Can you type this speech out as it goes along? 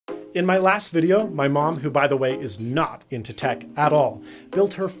In my last video, my mom, who by the way is not into tech at all,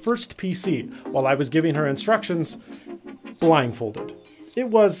 built her first PC while I was giving her instructions blindfolded. It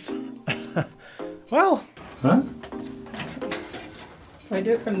was, well... Huh? Do I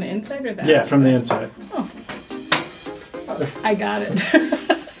do it from the inside or the outside? Yeah, from the inside. Oh. I got it.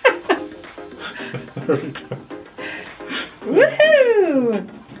 There we go. Woohoo!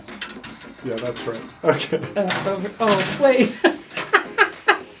 Yeah, that's right. Okay. Oh, wait.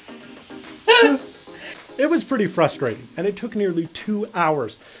 It was pretty frustrating, and it took nearly 2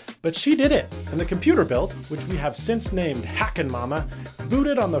 hours. But she did it, and the computer build, which we have since named Hackinmama,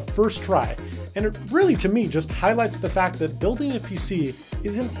 booted on the first try. And it really, to me, just highlights the fact that building a PC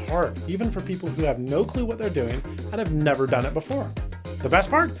isn't hard, even for people who have no clue what they're doing and have never done it before. The best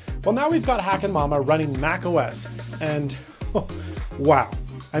part? Well, now we've got Hackinmama running Mac OS, and oh, wow.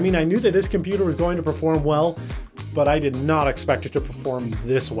 I mean, I knew that this computer was going to perform well, but I did not expect it to perform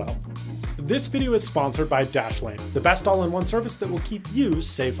this well. This video is sponsored by Dashlane, the best all-in-one service that will keep you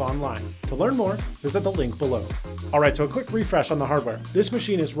safe online. To learn more, visit the link below. Alright, so a quick refresh on the hardware. This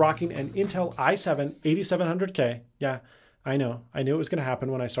machine is rocking an Intel i7 8700K. Yeah, I know. I knew it was going to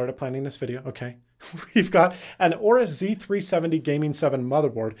happen when I started planning this video, okay. We've got an Aura Z370 Gaming 7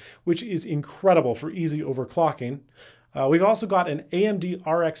 motherboard, which is incredible for easy overclocking. We've also got an AMD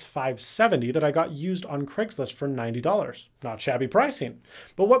RX 570 that I got used on Craigslist for $90. Not shabby pricing.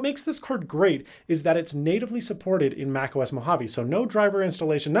 But what makes this card great is that it's natively supported in macOS Mojave, so no driver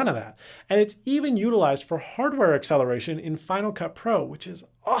installation, none of that. And it's even utilized for hardware acceleration in Final Cut Pro, which is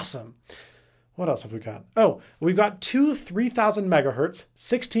awesome. What else have we got? Oh, we've got two 3000 megahertz,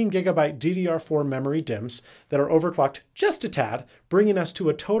 16 gigabyte DDR4 memory DIMMs that are overclocked just a tad, bringing us to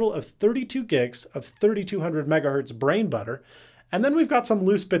a total of 32 gigs of 3200 megahertz brain butter. And then we've got some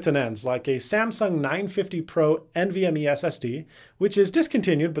loose bits and ends, like a Samsung 950 Pro NVMe SSD, which is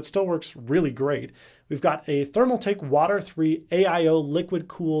discontinued but still works really great. We've got a Thermaltake Water 3 AIO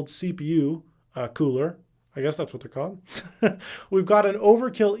liquid-cooled CPU cooler. I guess that's what they're called. We've got an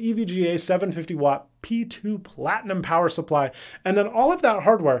Overkill EVGA 750 watt P2 Platinum power supply, and then all of that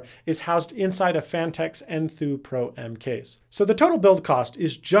hardware is housed inside a Phanteks Enthoo Pro M case. So the total build cost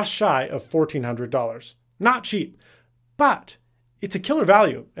is just shy of $1,400. Not cheap, but it's a killer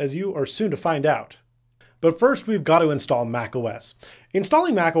value, as you are soon to find out. But first, we've got to install macOS.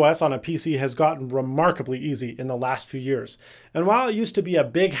 Installing macOS on a PC has gotten remarkably easy in the last few years. And while it used to be a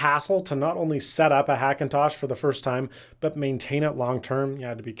big hassle to not only set up a Hackintosh for the first time, but maintain it long term, you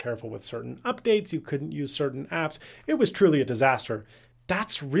had to be careful with certain updates, you couldn't use certain apps, it was truly a disaster.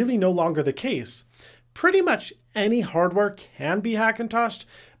 That's really no longer the case. Pretty much any hardware can be Hackintoshed,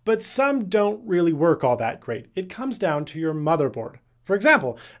 but some don't really work all that great. It comes down to your motherboard. For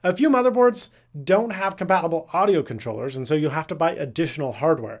example, a few motherboards don't have compatible audio controllers, and so you have to buy additional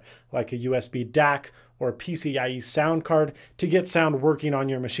hardware, like a USB DAC or a PCIe sound card, to get sound working on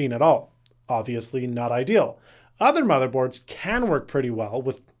your machine at all. Obviously not ideal. Other motherboards can work pretty well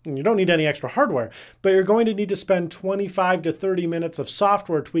you don't need any extra hardware, but you're going to need to spend 25 to 30 minutes of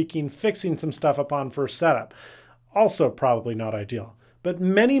software tweaking, fixing some stuff upon first setup. Also probably not ideal. But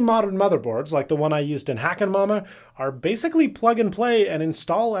many modern motherboards, like the one I used in Hackinmama, are basically plug and play and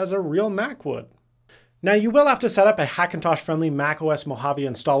install as a real Mac would. Now you will have to set up a Hackintosh-friendly macOS Mojave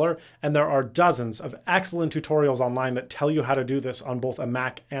installer, and there are dozens of excellent tutorials online that tell you how to do this on both a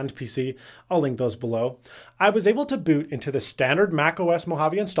Mac and PC. I'll link those below. I was able to boot into the standard macOS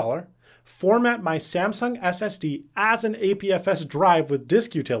Mojave installer, format my Samsung SSD as an APFS drive with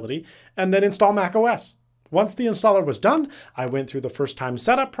disk utility, and then install macOS. Once the installer was done, I went through the first-time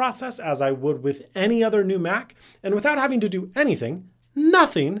setup process as I would with any other new Mac, and without having to do anything,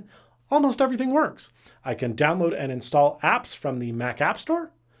 nothing, almost everything works. I can download and install apps from the Mac App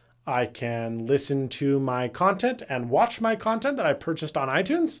Store. I can listen to my content and watch my content that I purchased on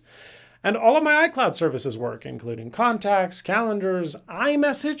iTunes. And all of my iCloud services work, including contacts, calendars,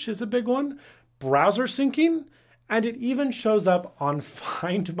 iMessage is a big one, browser syncing, and it even shows up on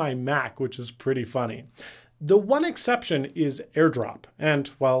Find My Mac, which is pretty funny. The one exception is AirDrop and,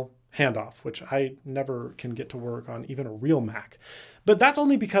 well, Handoff, which I never can get to work on even a real Mac. But that's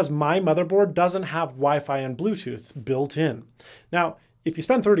only because my motherboard doesn't have Wi-Fi and Bluetooth built in. Now, if you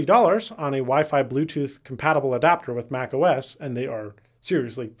spend $30 on a Wi-Fi Bluetooth compatible adapter with macOS, and they are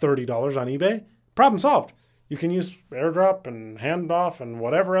seriously $30 on eBay, problem solved. You can use AirDrop and Handoff and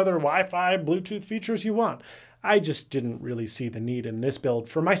whatever other Wi-Fi Bluetooth features you want. I just didn't really see the need in this build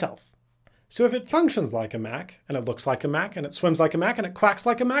for myself. So if it functions like a Mac, and it looks like a Mac, and it swims like a Mac, and it quacks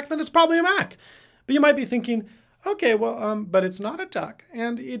like a Mac, then it's probably a Mac. But you might be thinking, okay, well, but it's not a duck,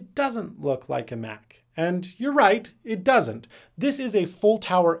 and it doesn't look like a Mac. And you're right, it doesn't. This is a full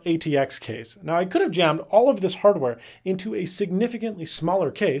tower ATX case. Now I could have jammed all of this hardware into a significantly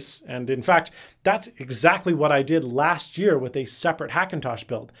smaller case, and in fact, that's exactly what I did last year with a separate Hackintosh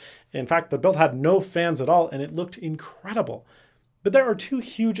build. In fact, the build had no fans at all, and it looked incredible. But there are two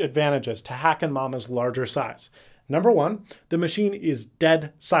huge advantages to Hackin' Mama's larger size. Number one, the machine is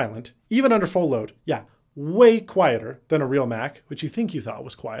dead silent, even under full load. Yeah, way quieter than a real Mac, which you think you thought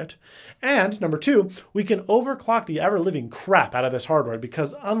was quiet. And number two, we can overclock the ever-living crap out of this hardware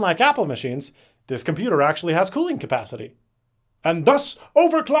because unlike Apple machines, this computer actually has cooling capacity. And thus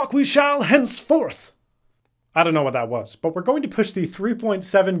overclock we shall henceforth. I don't know what that was, but we're going to push the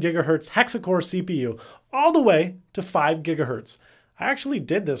 3.7 GHz hexa-core CPU all the way to 5 GHz. I actually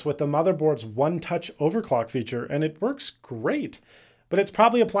did this with the motherboard's one-touch overclock feature, and it works great. But it's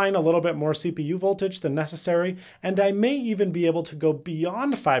probably applying a little bit more CPU voltage than necessary, and I may even be able to go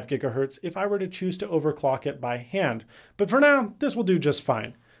beyond 5 GHz if I were to choose to overclock it by hand. But for now, this will do just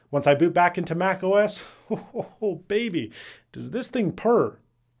fine. Once I boot back into macOS, oh baby, does this thing purr.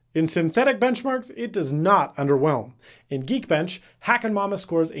 In synthetic benchmarks, it does not underwhelm. In Geekbench, Hackin' Mama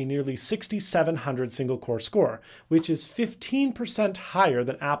scores a nearly 6,700 single-core score, which is 15% higher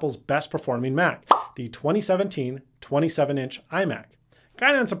than Apple's best-performing Mac, the 2017 27-inch iMac.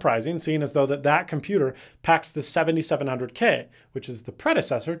 Kinda unsurprising, seeing as though that computer packs the 7700K, which is the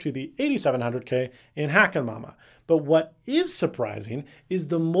predecessor to the 8700K in Hackin' Mama. But what is surprising is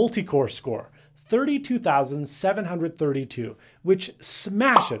the multi-core score, 32,732, which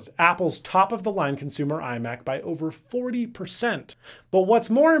smashes Apple's top-of-the-line consumer iMac by over 40%. But what's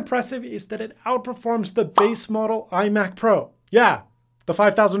more impressive is that it outperforms the base model iMac Pro. Yeah, the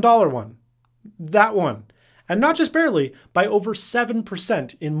 $5,000 one. That one. And not just barely, by over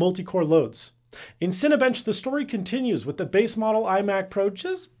 7% in multi-core loads. In Cinebench, the story continues with the base model iMac Pro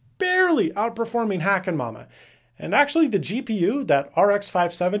just barely outperforming Hackin' Mama. And actually the GPU, that RX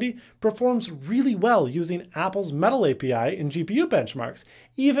 570, performs really well using Apple's Metal API in GPU benchmarks,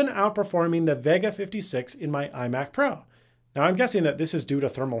 even outperforming the Vega 56 in my iMac Pro. Now I'm guessing that this is due to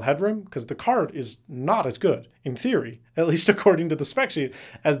thermal headroom, because the card is not as good, in theory, at least according to the spec sheet,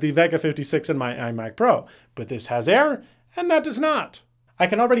 as the Vega 56 in my iMac Pro. But this has air, and that does not. I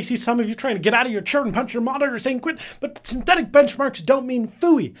can already see some of you trying to get out of your chair and punch your monitor saying, "Quinn, but synthetic benchmarks don't mean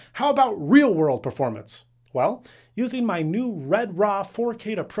phooey. How about real-world performance?" Well, using my new Red Raw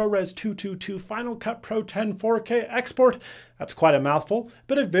 4K to ProRes 222 Final Cut Pro 10 4K export, that's quite a mouthful,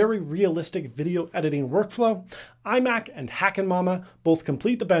 but a very realistic video editing workflow, iMac and Hackin' Mama both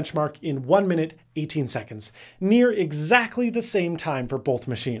complete the benchmark in 1 minute, 18 seconds, near exactly the same time for both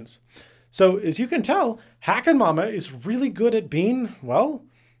machines. So as you can tell, Hackin' Mama is really good at being, well,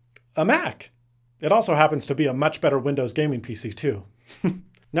 a Mac. It also happens to be a much better Windows gaming PC too.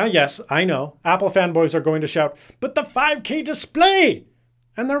 Now yes, I know, Apple fanboys are going to shout, "But the 5K display!"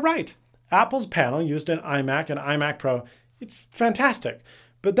 And they're right. Apple's panel used in iMac and iMac Pro, it's fantastic.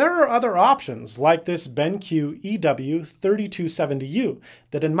 But there are other options, like this BenQ EW3270U,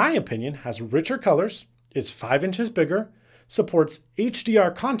 that in my opinion has richer colors, is 5 inches bigger, supports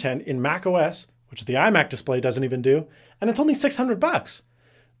HDR content in macOS, which the iMac display doesn't even do, and it's only $600.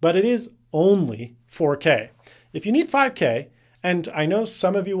 But it is only 4K. If you need 5K, and I know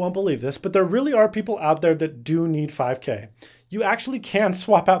some of you won't believe this, but there really are people out there that do need 5K. You actually can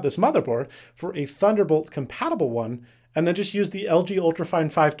swap out this motherboard for a Thunderbolt compatible one and then just use the LG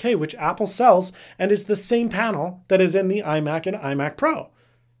Ultrafine 5K, which Apple sells and is the same panel that is in the iMac and iMac Pro.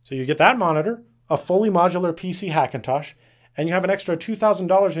 So you get that monitor, a fully modular PC Hackintosh, and you have an extra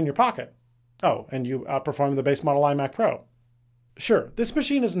 $2,000 in your pocket. Oh, and you outperform the base model iMac Pro. Sure, this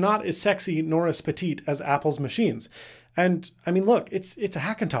machine is not as sexy nor as petite as Apple's machines. And I mean, look, it's a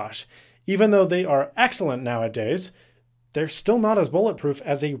Hackintosh. Even though they are excellent nowadays, they're still not as bulletproof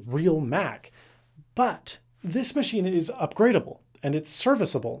as a real Mac. But this machine is upgradable, and it's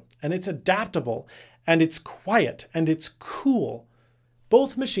serviceable, and it's adaptable, and it's quiet, and it's cool.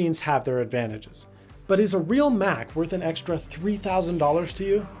 Both machines have their advantages. But is a real Mac worth an extra $3,000 to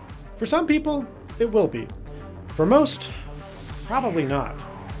you? For some people, it will be. For most, probably not.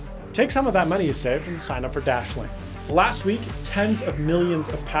 Take some of that money you saved and sign up for Dashlane. Last week, tens of millions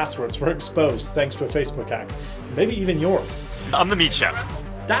of passwords were exposed thanks to a Facebook hack. Maybe even yours. I'm the meat chef.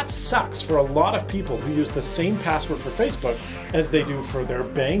 That sucks for a lot of people who use the same password for Facebook as they do for their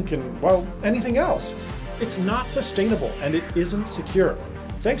bank and, well, anything else. It's not sustainable and it isn't secure.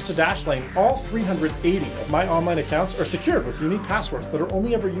 Thanks to Dashlane, all 380 of my online accounts are secured with unique passwords that are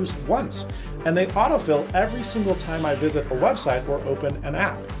only ever used once, and they autofill every single time I visit a website or open an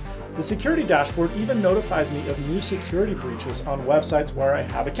app. The security dashboard even notifies me of new security breaches on websites where I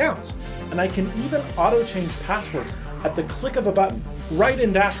have accounts. And I can even auto-change passwords at the click of a button right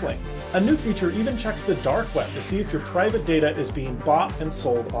in Dashlane. A new feature even checks the dark web to see if your private data is being bought and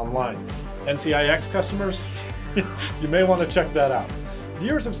sold online. NCIX customers, you may want to check that out.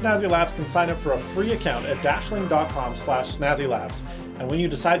 Viewers of Snazzy Labs can sign up for a free account at dashlane.com/snazzylabs. And when you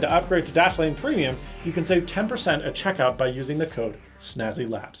decide to upgrade to Dashlane Premium, you can save 10% at checkout by using the code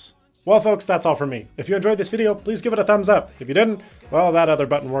SNAZZYLABS. Well, folks, that's all from me. If you enjoyed this video, please give it a thumbs up. If you didn't, well, that other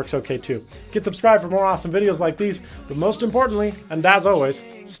button works okay too. Get subscribed for more awesome videos like these, but most importantly, and as always,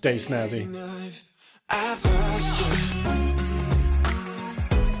 stay snazzy. I've lost you,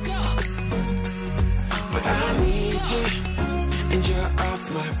 but I need you, and you're off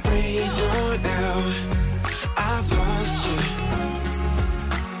my radar now.